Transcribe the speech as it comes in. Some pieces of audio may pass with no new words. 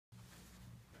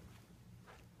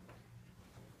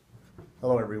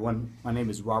Hello everyone, my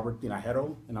name is Robert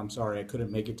Tinajero, and I'm sorry I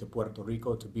couldn't make it to Puerto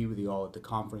Rico to be with you all at the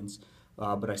conference,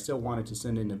 but I still wanted to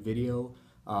send in a video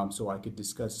so I could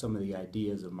discuss some of the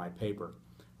ideas of my paper.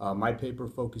 My paper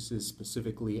focuses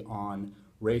specifically on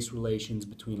race relations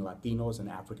between Latinos and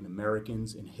African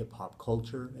Americans in hip hop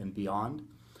culture and beyond.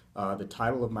 The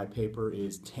title of my paper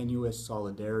is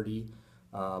Tenuous-Solidarity,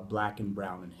 Black and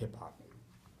Brown in Hip Hop.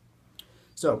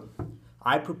 So,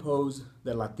 I propose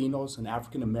that Latinos and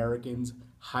African Americans,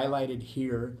 highlighted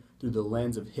here through the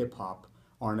lens of hip hop,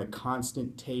 are in a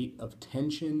constant state of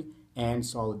tension and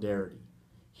solidarity.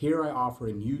 Here I offer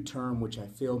a new term which I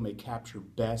feel may capture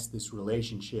best this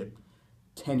relationship: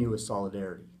 tenuous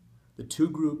solidarity. The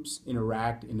two groups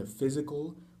interact in a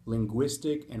physical,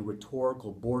 linguistic, and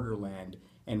rhetorical borderland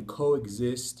and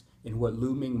coexist in what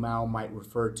Lu Ming Mao might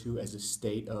refer to as a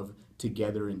state of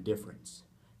together indifference.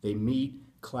 They meet,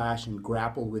 clash, and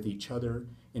grapple with each other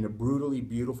in a brutally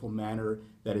beautiful manner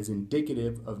that is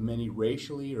indicative of many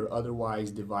racially or otherwise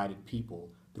divided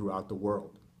people throughout the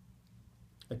world.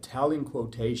 A telling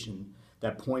quotation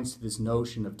that points to this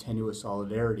notion of tenuous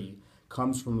solidarity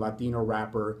comes from Latino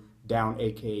rapper Down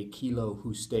aka Kilo,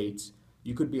 who states,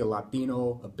 "You could be a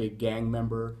Latino, a big gang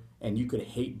member, and you could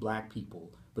hate black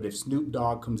people, but if Snoop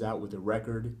Dogg comes out with a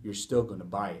record, you're still going to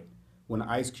buy it. When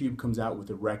Ice Cube comes out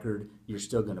with a record, you're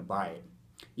still going to buy it."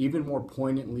 Even more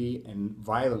poignantly and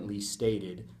violently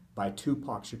stated by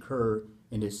Tupac Shakur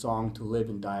in his song To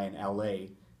Live and Die in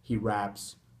LA, he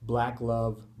raps, "Black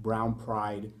love, brown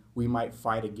pride, we might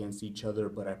fight against each other,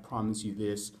 but I promise you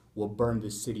this, we'll burn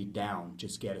this city down,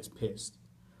 just get us pissed."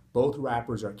 Both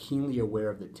rappers are keenly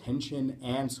aware of the tension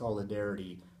and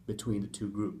solidarity between the two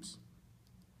groups.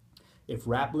 If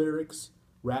rap lyrics,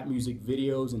 rap music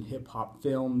videos, and hip hop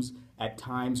films at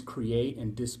times create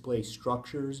and display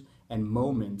structures and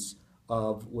moments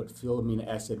of what Philomena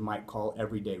Essed might call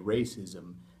everyday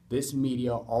racism, this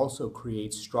media also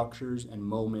creates structures and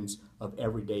moments of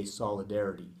everyday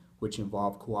solidarity, which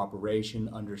involve cooperation,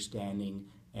 understanding,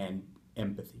 and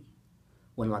empathy.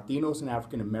 When Latinos and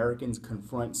African Americans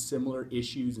confront similar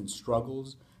issues and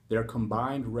struggles, their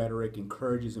combined rhetoric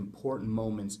encourages important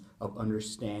moments of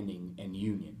understanding and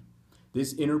union.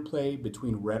 This interplay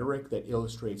between rhetoric that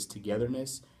illustrates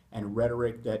togetherness and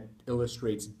rhetoric that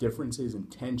illustrates differences and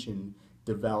tension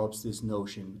develops this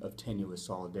notion of tenuous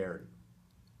solidarity.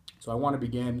 So I want to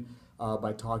begin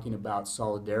by talking about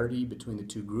solidarity between the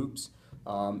two groups,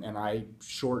 and I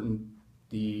shortened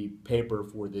the paper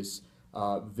for this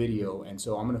video, and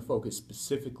so I'm going to focus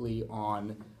specifically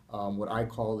on what I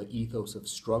call the ethos of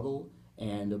struggle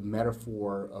and a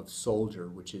metaphor of soldier,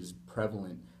 which is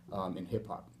prevalent in hip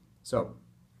hop. So,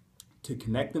 to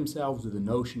connect themselves with the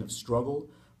notion of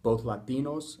struggle, both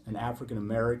Latinos and African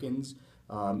Americans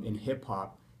in hip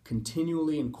hop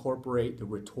continually incorporate the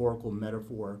rhetorical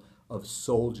metaphor of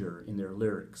soldier in their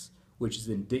lyrics, which is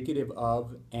indicative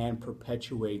of and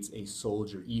perpetuates a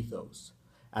soldier ethos.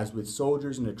 As with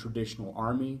soldiers in a traditional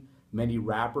army, many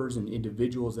rappers and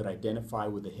individuals that identify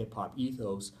with the hip hop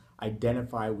ethos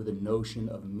identify with a notion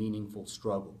of meaningful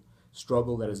struggle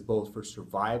that is both for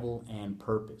survival and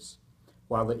purpose.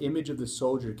 While the image of the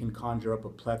soldier can conjure up a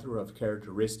plethora of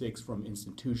characteristics from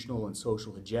institutional and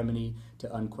social hegemony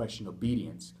to unquestioned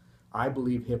obedience, I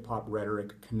believe hip-hop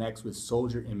rhetoric connects with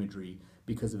soldier imagery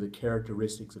because of the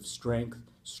characteristics of strength,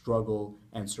 struggle,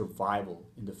 and survival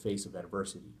in the face of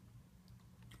adversity.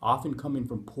 Often coming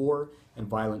from poor and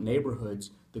violent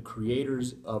neighborhoods, the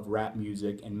creators of rap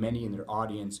music and many in their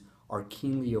audience are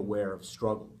keenly aware of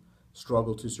struggle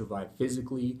to survive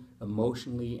physically,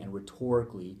 emotionally, and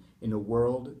rhetorically in a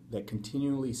world that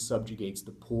continually subjugates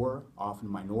the poor, often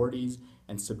minorities,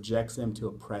 and subjects them to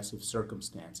oppressive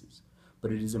circumstances.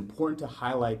 But it is important to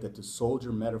highlight that the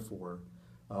soldier metaphor,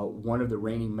 one of the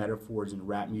reigning metaphors in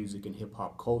rap music and hip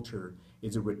hop culture,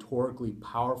 is a rhetorically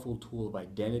powerful tool of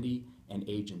identity and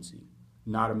agency,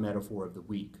 not a metaphor of the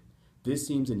weak. This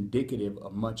seems indicative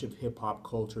of much of hip hop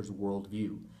culture's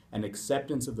worldview, an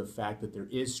acceptance of the fact that there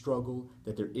is struggle,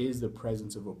 that there is the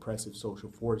presence of oppressive social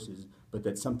forces, but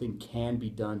that something can be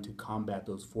done to combat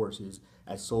those forces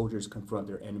as soldiers confront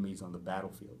their enemies on the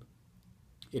battlefield.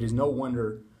 It is no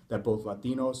wonder that both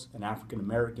Latinos and African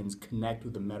Americans connect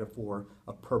with the metaphor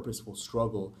of purposeful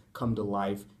struggle come to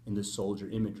life in the soldier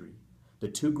imagery. The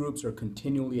two groups are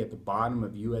continually at the bottom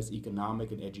of U.S.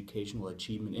 economic and educational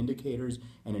achievement indicators,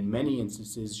 and in many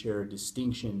instances share a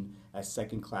distinction as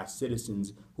second-class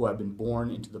citizens who have been born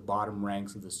into the bottom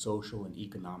ranks of the social and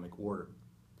economic order.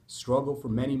 Struggle for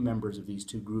many members of these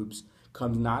two groups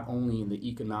comes not only in the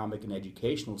economic and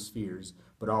educational spheres,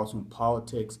 but also in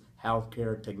politics,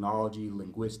 healthcare, technology,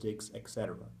 linguistics,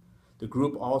 etc. The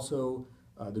group also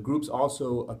The groups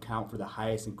also account for the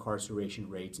highest incarceration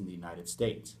rates in the United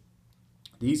States.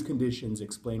 These conditions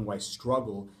explain why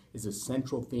struggle is a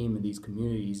central theme in these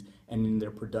communities and in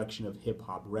their production of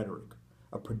hip-hop rhetoric,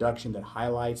 a production that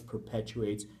highlights,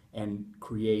 perpetuates, and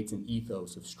creates an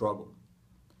ethos of struggle.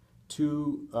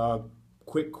 Two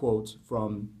quick quotes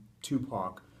from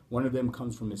Tupac. One of them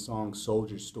comes from his song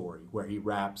Soldier Story, where he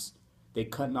raps, "They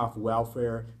cutting off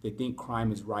welfare, they think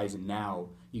crime is rising now.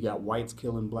 You got whites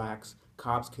killing blacks,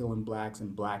 cops killing blacks,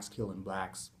 and blacks killing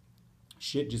blacks.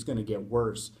 Shit just gonna get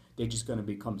worse. They just gonna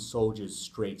become soldiers,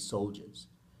 straight soldiers."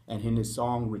 And in his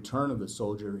song Return of the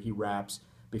Soldier, he raps,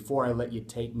 "Before I let you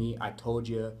take me, I told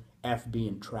you, F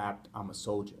being trapped, I'm a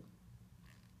soldier."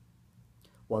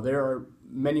 While there are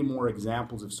many more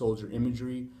examples of soldier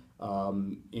imagery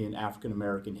in African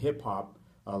American hip hop,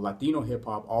 Latino hip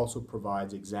hop also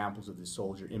provides examples of this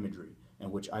soldier imagery,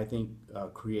 and which I think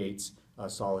creates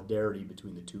solidarity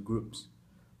between the two groups.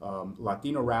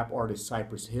 Latino rap artist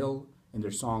Cypress Hill, in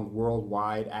their song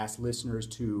Worldwide, asked listeners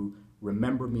to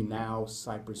remember me now,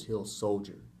 Cypress Hill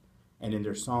soldier. And in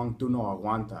their song Tu no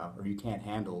aguanta, or You Can't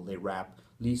Handle, they rap,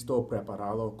 "Listo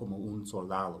preparado como un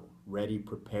soldado," ready,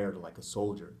 prepared like a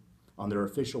soldier. On their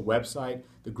official website,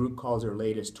 the group calls their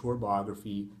latest tour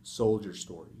biography Soldier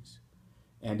Stories.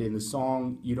 And in the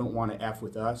song You Don't Want to F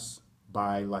With Us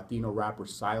by Latino rapper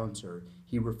Silencer,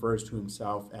 he refers to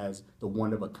himself as the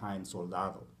one-of-a-kind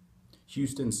soldado.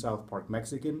 Houston South Park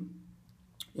Mexican,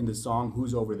 in the song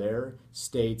Who's Over There,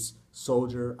 states,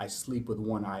 "Soldier, I sleep with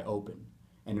one eye open."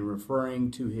 And in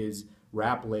referring to his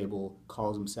rap label,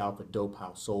 calls himself a dope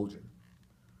house soldier.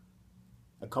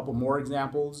 A couple more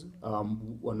examples.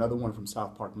 Another one from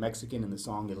South Park Mexican in the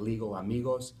song Illegal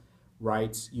Amigos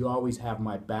writes, "You always have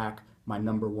my back, my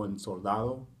number one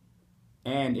soldado."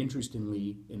 And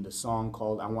interestingly, in the song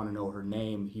called I Want to Know Her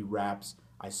Name, he raps,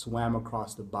 "I swam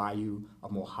across the bayou, a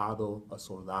mojado, a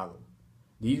soldado."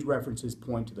 These references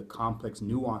point to the complex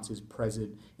nuances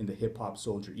present in the hip-hop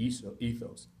soldier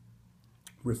ethos,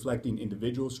 reflecting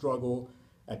individual struggle,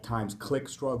 at times clique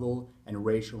struggle, and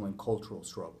racial and cultural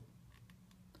struggle.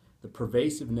 The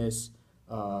pervasiveness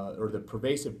or the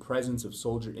pervasive presence of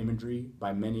soldier imagery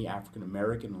by many African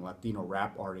American and Latino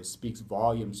rap artists speaks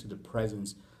volumes to the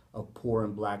presence of poor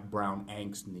and black brown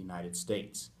angst in the United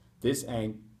States. This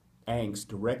angst,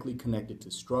 directly connected to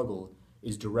struggle,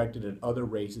 is directed at other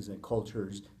races and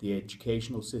cultures, the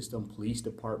educational system, police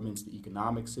departments, the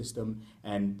economic system,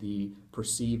 and the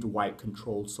perceived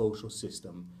white-controlled social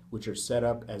system, which are set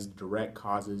up as direct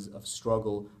causes of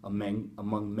struggle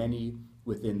among many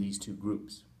within these two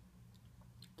groups.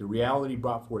 The reality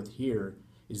brought forth here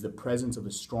is the presence of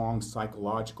a strong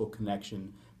psychological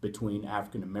connection between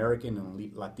African American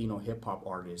and Latino hip-hop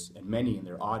artists and many in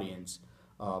their audience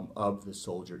of the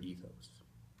soldier ethos.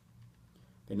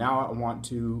 Okay, now I want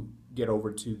to get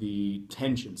over to the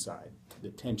tension side, the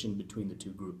tension between the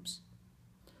two groups.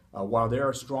 While there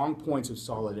are strong points of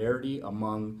solidarity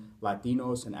among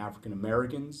Latinos and African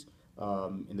Americans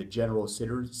in the general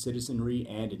citizenry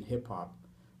and in hip-hop,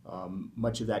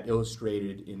 much of that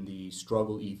illustrated in the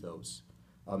struggle ethos,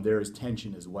 there is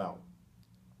tension as well.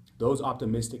 Those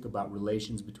optimistic about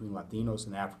relations between Latinos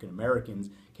and African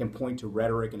Americans can point to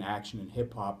rhetoric and action in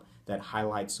hip-hop that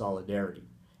highlight solidarity.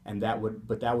 But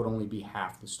that would only be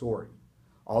half the story.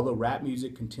 Although rap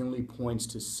music continually points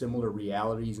to similar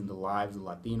realities in the lives of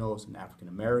Latinos and African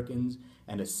Americans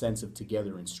and a sense of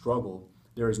together in struggle,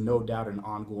 there is no doubt an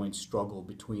ongoing struggle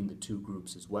between the two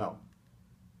groups as well.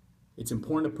 It's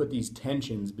important to put these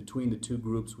tensions between the two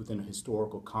groups within a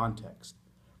historical context,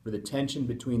 for the tension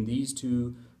between these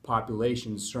two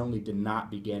populations certainly did not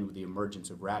begin with the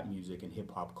emergence of rap music and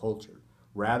hip-hop culture.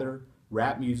 Rather,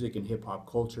 rap music and hip-hop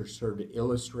culture serve to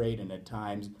illustrate and at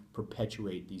times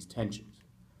perpetuate these tensions.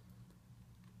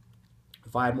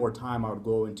 If I had more time, I would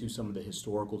go into some of the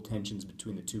historical tensions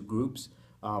between the two groups,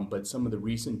 but some of the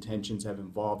recent tensions have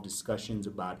involved discussions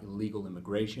about illegal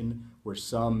immigration, where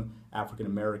some African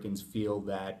Americans feel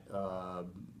that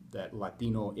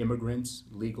Latino immigrants,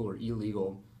 legal or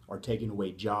illegal, are taking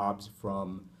away jobs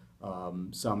from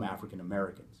some African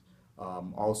Americans.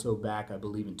 Also back, I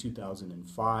believe in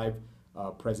 2005,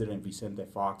 President Vicente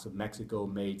Fox of Mexico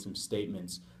made some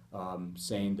statements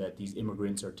saying that these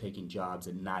immigrants are taking jobs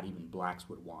that not even blacks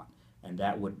would want, and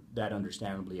that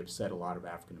understandably upset a lot of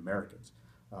African Americans.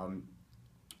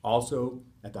 Also,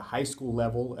 at the high school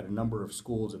level, at a number of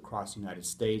schools across the United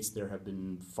States, there have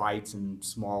been fights and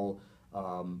small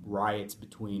riots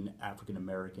between African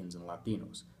Americans and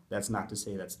Latinos. That's not to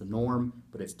say that's the norm,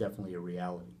 but it's definitely a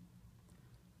reality.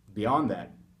 Beyond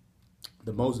that,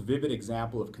 the most vivid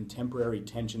example of contemporary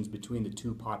tensions between the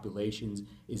two populations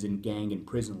is in gang and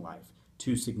prison life.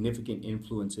 two significant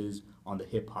influences on the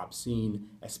hip-hop scene,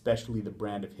 especially the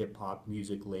brand of hip-hop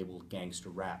music labeled gangster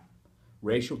rap.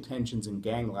 Racial tensions and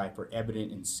gang life are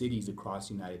evident in cities across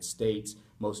the United States,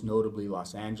 most notably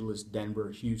Los Angeles,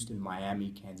 Denver, Houston, Miami,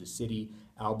 Kansas City,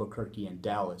 Albuquerque, and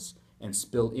Dallas, and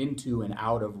spill into and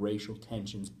out of racial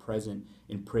tensions present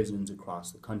in prisons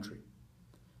across the country.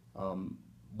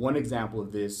 One example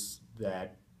of this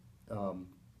that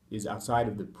is outside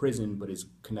of the prison but is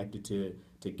connected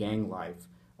to gang life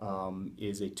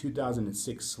is a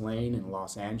 2006 slaying in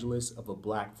Los Angeles of a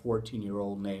black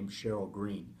 14-year-old named Cheryl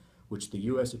Green, which the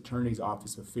U.S. Attorney's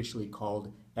Office officially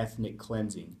called ethnic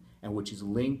cleansing, and which is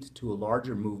linked to a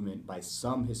larger movement by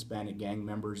some Hispanic gang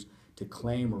members to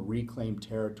claim or reclaim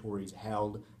territories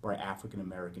held by African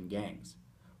American gangs.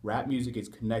 Rap music is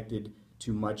connected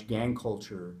to much gang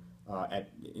culture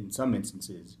in some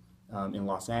instances in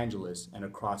Los Angeles and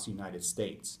across the United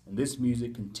States. And this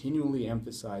music continually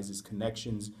emphasizes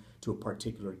connections to a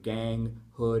particular gang,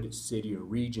 hood, city, or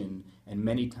region, and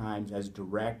many times has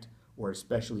direct or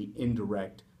especially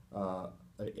indirect,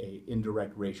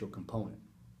 indirect racial component.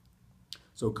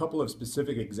 So a couple of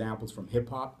specific examples from hip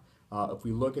hop. If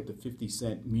we look at the 50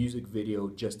 Cent music video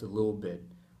just a little bit,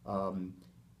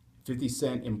 50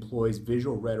 Cent employs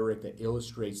visual rhetoric that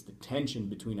illustrates the tension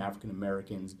between African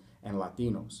Americans and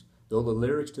Latinos. Though the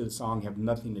lyrics to the song have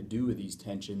nothing to do with these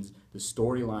tensions, the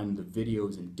storyline in the video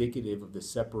is indicative of the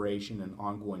separation and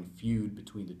ongoing feud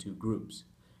between the two groups.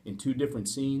 In two different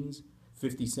scenes,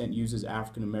 50 Cent uses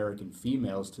African American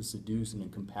females to seduce and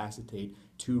incapacitate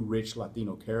two rich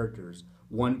Latino characters,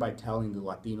 one by tying the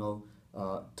Latino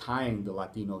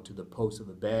to the post of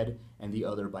a bed, and the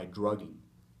other by drugging.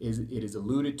 It is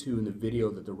alluded to in the video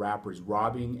that the rapper is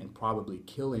robbing and probably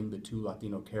killing the two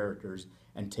Latino characters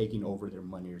and taking over their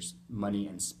money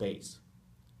and space.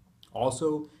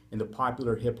 Also, in the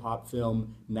popular hip-hop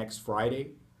film Next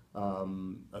Friday,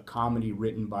 a comedy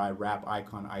written by rap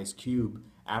icon Ice Cube,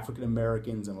 African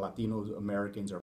Americans and Latino Americans are